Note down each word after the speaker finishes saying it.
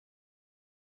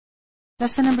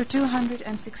Lesson number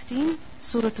 216,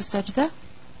 Surah As-Sajdah,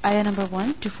 ayah number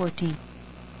 1 to 14.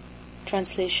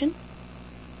 Translation.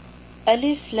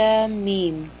 Alif Lam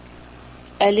Mim.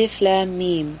 Alif Lam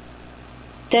Mim.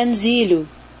 Tanzilu,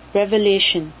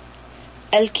 revelation.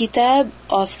 Al-Kitab,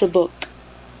 of the book.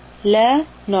 La,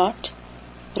 not.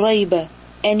 Raiba,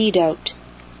 any doubt.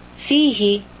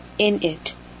 Fihi, in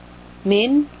it.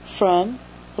 Min, from.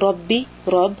 Rabbi,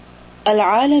 Rabb.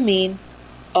 Al-Alameen,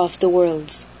 of the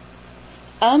worlds.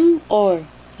 Or,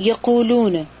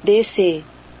 yaquluna, they say.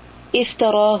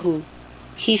 Iftarahu,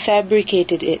 he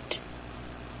fabricated it.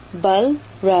 Bal,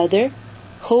 rather.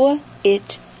 Huwa,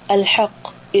 it.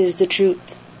 Al-Haq, is the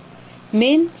truth.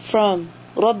 Min, from.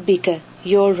 Rabbika,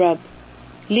 your Rabb.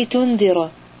 Litundira,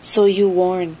 so you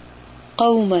warn.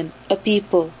 Qawman, a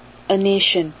people, a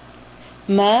nation.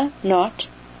 Ma, not.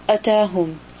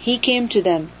 Atahum, he came to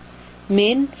them.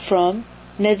 Min, from.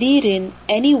 Nadhirin,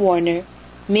 any warner.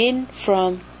 Min,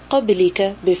 from.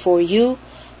 Qablika, before you.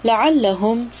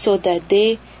 La'allahum, so that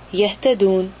they.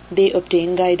 Yahtadun, they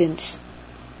obtain guidance.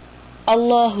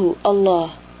 Allahu,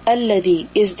 Allah. Alladhi,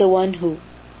 is the one who.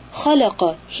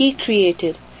 Khalaqa, he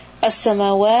created.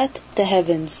 As-samawat, the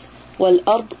heavens.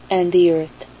 Wal-ard, and the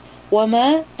earth.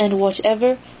 Wama, and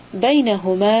whatever.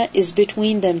 Baynahuma, is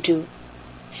between them two.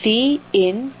 Fi,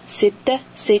 in. Sitta,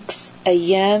 6.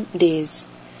 Ayyam, days.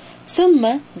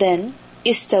 Thumma, then.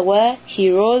 Istawa,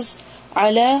 he rose.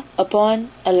 Ala, upon.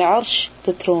 Al-arsh,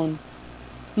 the throne.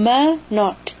 Ma,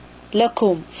 not.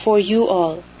 Lakum, for you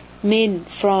all. Min,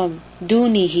 from.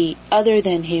 Dunihi, other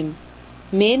than him.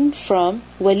 Min, from.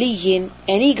 Waliyin,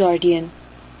 any guardian.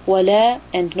 Wala,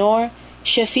 and nor.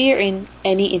 Shafi'in,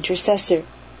 any intercessor.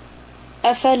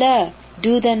 Afala,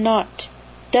 do then not.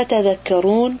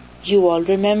 Tatadakkarun, you all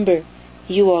remember.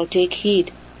 You all take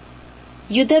heed.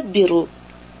 Yudabbiru,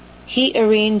 he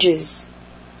arranges.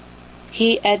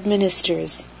 He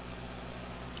administers.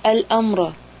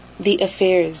 Al-amra, the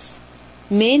affairs.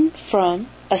 Min, from.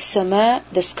 As-sama,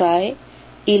 the sky.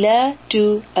 Ila,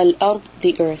 to. Al-ard,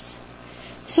 the earth.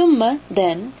 Thumma,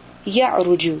 then.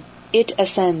 Ya'ruju, it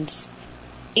ascends.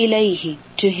 Ilayhi,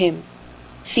 to him.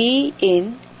 Fi,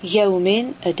 in.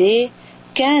 Yawmin, a day.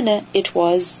 Kana, it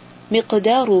was.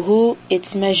 Miqdaruhu,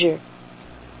 its measure.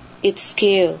 Its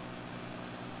scale.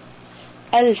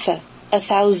 Alfa,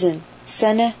 1,000.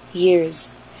 Sana,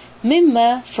 years.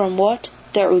 Mimma, from what.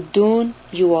 Ta'uddun,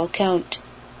 you all count.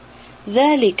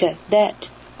 Dhalika, that.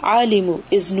 Alimu,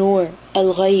 is Nur.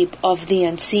 Al-Ghayb, of the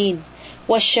unseen.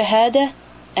 Was-shahada,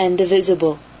 and the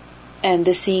visible. And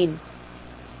the seen.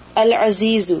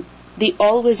 Al-Azizu, the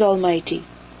always almighty.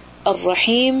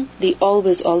 Ar-Rahim, the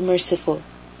always all-merciful.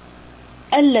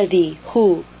 Alladhi,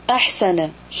 who.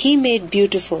 Ahsana, he made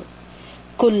beautiful.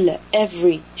 Kulla,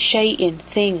 every. Shay'in,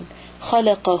 thing.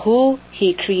 Khalaqahu,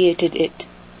 he created it.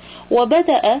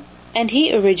 Wabada'a, and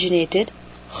he originated.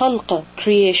 Khalqa,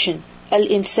 creation.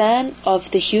 Al-insan,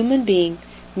 of the human being.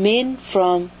 Min,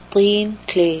 from. Teen,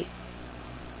 clay.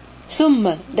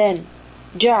 Thumma, then.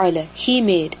 Ja'ala, he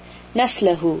made.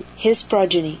 Naslahu, his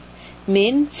progeny.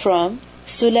 Min, from.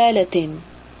 Sulalatin,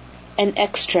 an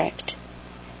extract.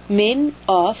 Min,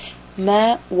 of.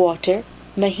 Ma, water.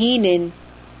 Mahinin,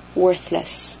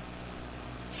 worthless.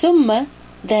 Thumma,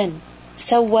 then.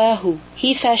 Sawahu,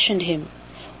 he fashioned him.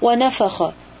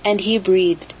 Wanafakha, and he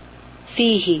breathed.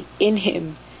 Fihi, in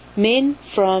him. Min,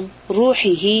 from.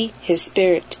 Ruhihi, his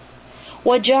spirit.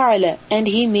 Waja'ala, and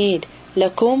he made.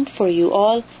 Lakum, for you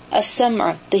all.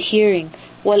 As-sam'a, the hearing.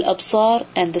 Wal-absar,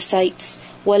 and the sights.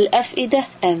 Wal-af'idah,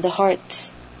 and the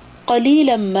hearts.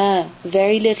 Qalilan ma,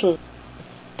 very little.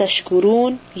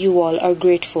 Tashkurun, you all are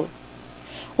grateful.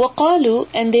 Waqalu,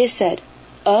 and they said.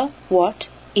 What?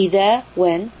 Idha,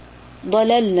 when.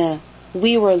 Dalalna,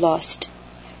 we were lost.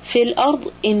 Fil ard,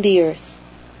 in the earth.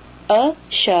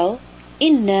 Shall.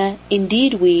 Inna,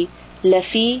 indeed we.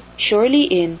 Lafi, surely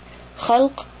in.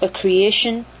 Khalq, a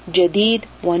creation. Jadid,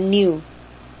 one new.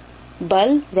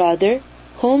 Bal, rather.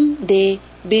 Hum, they.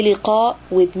 Biliqa,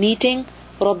 with meeting.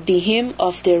 Rabbihim,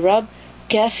 of their Rabb.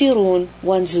 Kafirun,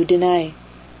 ones who deny.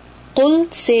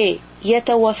 Qul, say.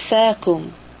 Yatawaffakum,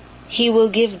 he will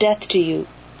give death to you.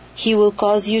 He will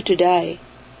cause you to die.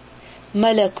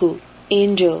 Malaku,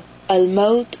 angel.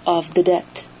 Al-maut, of the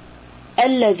death.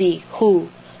 Alladhi, who.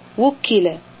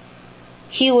 Wukkila,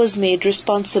 he was made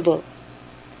responsible.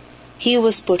 He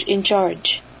was put in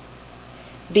charge.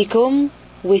 Bikum,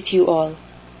 with you all.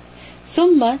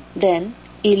 Thumma, then.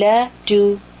 Ila,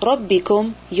 to.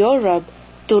 Rabbikum, your Rabb.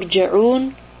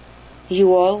 Turja'un,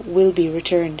 you all will be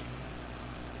returned.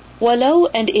 Walau,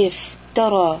 and if.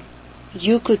 Tara,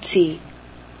 you could see.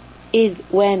 Id,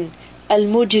 when.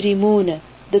 Al-mujrimuna,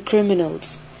 the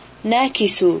criminals.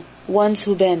 Nakisu, ones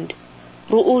who bend,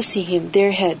 رؤوسهم,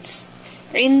 their heads,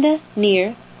 عند,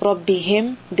 near,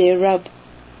 ربهم, their Rabb,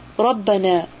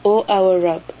 ربنا, O our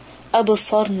Rabb,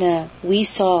 أبصرنا, we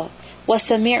saw,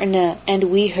 وسمعنا, and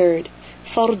we heard,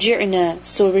 فارجعنا,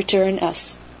 so return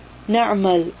us,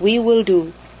 نعمل, we will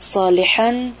do,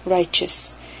 صالحا,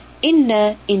 righteous,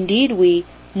 إنا, indeed we,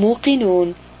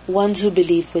 موقنون, ones who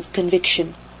believe with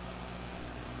conviction.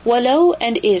 ولو,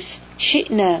 and if,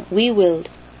 شئنا, we willed,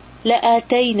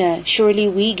 لآتينا, surely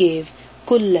we gave,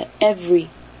 كل, every,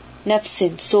 نفس,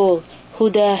 soul,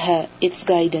 هداها, its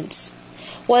guidance.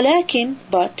 ولكن,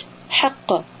 but,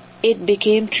 حق, it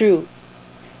became true,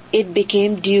 it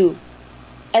became due,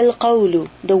 القول,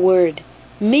 the word,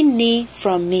 مني,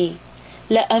 from me,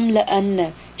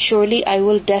 لأملأن, surely I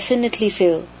will definitely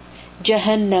fill,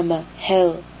 جهنم,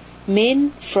 hell,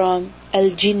 min, from,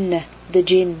 الجنة, the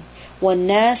jinn,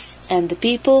 والناس, and the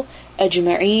people,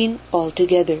 أجمعين,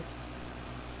 altogether.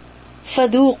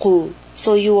 فذوقوا,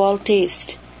 so you all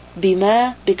taste,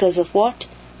 بما, because of what,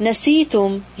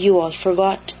 نسيتم, you all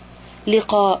forgot,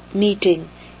 لقاء, meeting,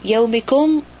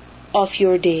 يومكم, of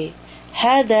your day,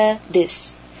 هذا,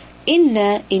 this,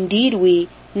 إنا, indeed we,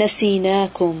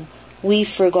 نسيناكم, we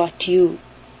forgot you.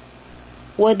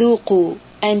 وذوقوا,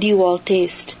 and you all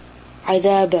taste,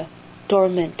 عذاب,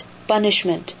 torment,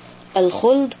 punishment,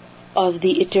 الخلد, of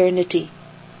the eternity,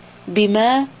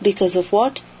 بما, because of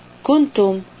what,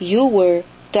 كنتم, you were,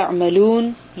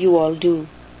 تعملون, you all do.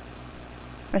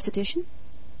 Recitation.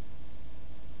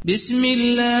 بسم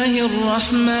الله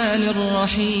الرحمن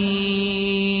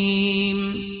الرحيم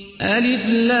ألف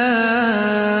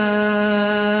لام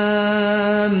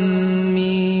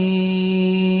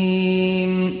ميم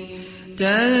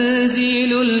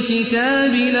تنزيل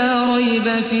الكتاب لا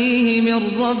ريب فيه من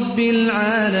رب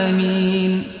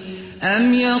العالمين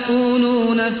أم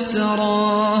يقولون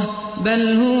افتراه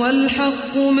بل هو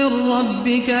الحق من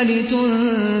ربك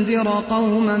لتنذر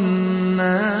قوما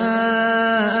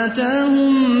ما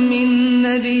أتاهم من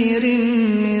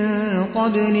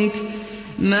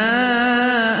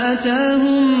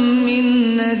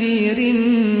نذير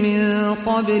من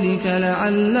قبلك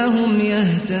لعلهم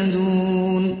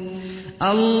يهتدون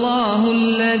الله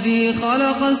الذي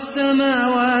خلق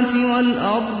السماوات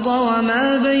والأرض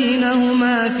وما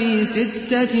بينهما في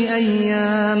ستة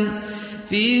أيام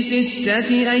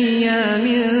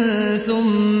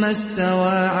ثم استوى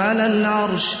على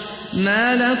العرش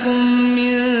ما لكم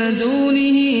من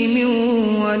دونه من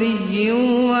ولي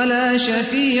ولا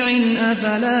شفيع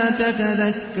أفلا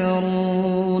تتذكرون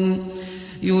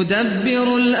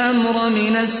يدبر الأمر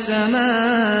من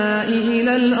السماء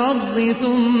إلى الأرض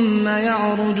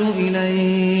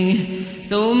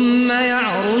ثم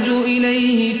يعرج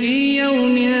إليه في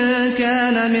يوم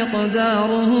كان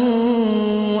مقداره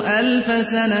 1000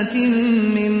 سنة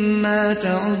مما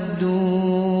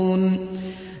تعدون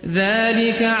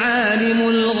ذلك عالم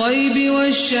الغيب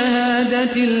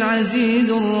والشهادة العزيز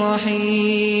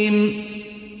الرحيم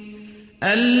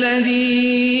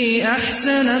الذي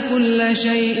أحسن كل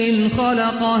شيء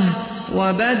خلقه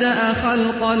وبدأ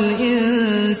خلق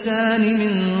الإنسان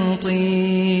من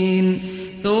طين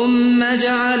ثم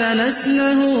جعل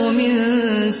نسله من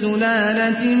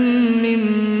سلالة من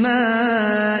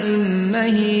ماء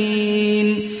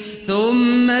مهين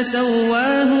ثم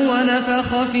سواه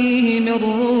ونفخ فيه من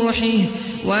روحه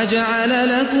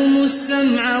وجعل لكم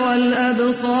السمع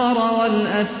والأبصار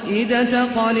والأفئدة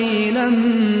قليلا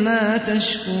ما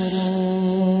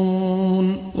تشكرون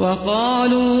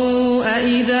وقالوا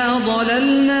أئذا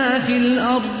ضللنا في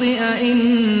الأرض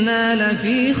أئنا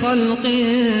لفي خلق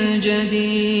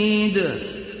جديد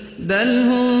بل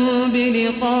هم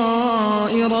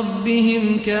بلقاء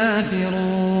ربهم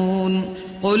كافرون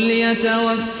قل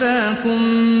يتوفاكم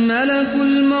ملك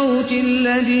الموت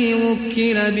الذي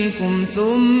وكل بكم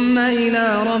ثم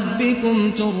إلى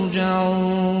ربكم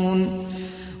ترجعون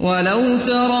ولو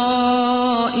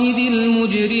ترى إذ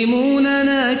المجرمون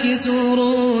ناكسوا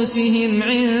رؤوسهم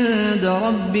عند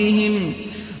ربهم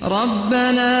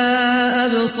ربنا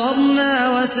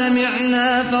أبصرنا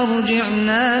وسمعنا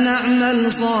فارجعنا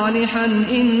نعمل صالحا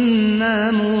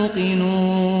إنا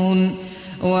موقنون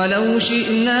ولو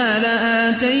شئنا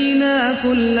لآتينا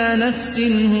كل نفس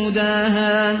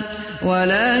هداها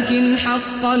ولكن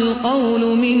حق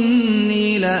القول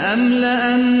مني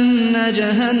لأملأن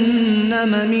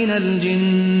جهنم من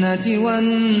الجنة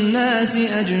والناس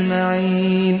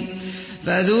أجمعين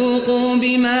فذوقوا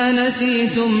بما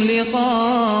نسيتم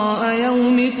لقاء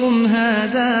يومكم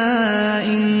هذا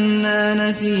إنا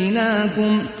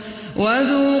نسيناكم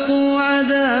وذوقوا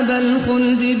عذاب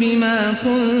الخلد بما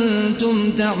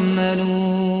كنتم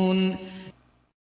تعملون